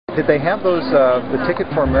Did they have those the Ticket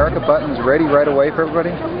for America buttons ready right away for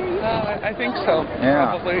everybody? I think so.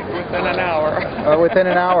 Yeah. Probably within an hour. Within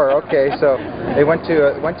an hour. Okay, so they went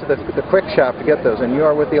to the quick shop to get those, and you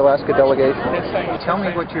are with the Alaska delegation. Yes, I am. Tell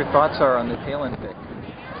me what your thoughts are on the Palin pick.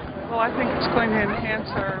 Well, I think it's going to enhance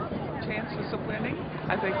our chances of winning.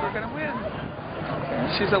 I think we're going to win.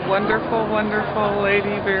 She's a wonderful, wonderful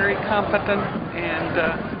lady, very competent, and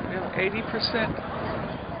 80%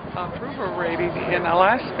 approval rating in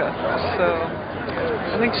Alaska. So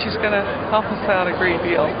I think she's going to help us out a great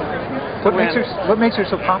deal. What makes her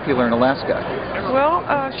so popular in Alaska? Well,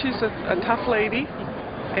 she's a tough lady,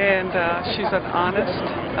 and she's an honest,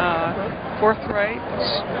 forthright,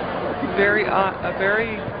 very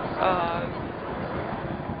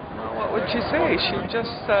what would you say? She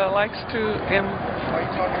just likes to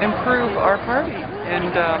improve our party,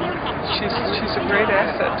 and she's a great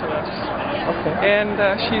asset to us. Okay. And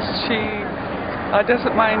she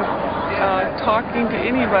doesn't mind talking to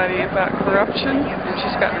anybody about corruption, and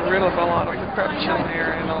she's gotten rid of a lot of the corruption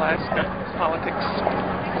there in Alaska politics.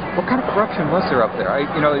 What kind of corruption was there up there?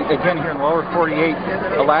 Again, here in the lower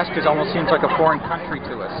 48, Alaska almost seems like a foreign country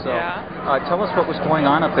to us. So, yeah. Tell us what was going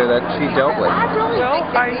on up there that she dealt with. Well,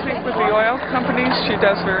 I think with the oil companies, she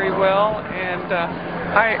does very well, and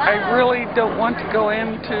I really don't want to go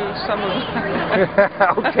into some of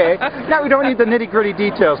the... Okay. Now, we don't need the nitty-gritty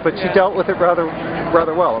details, but she dealt with it rather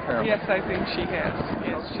well, apparently. Yes, I think she has.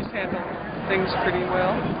 Yes, she's handled things pretty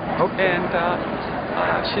well. Okay. And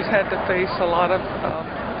she's had to face a lot of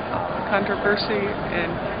controversy,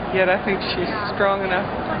 and yet I think she's strong enough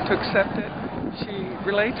to accept it. She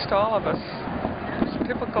relates to all of us. She's a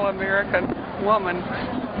typical American woman.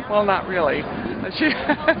 Well, not really. She's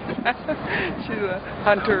a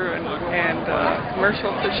hunter and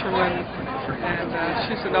commercial fisherman,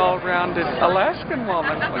 and she's an all-rounded Alaskan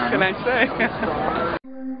woman. What can I say?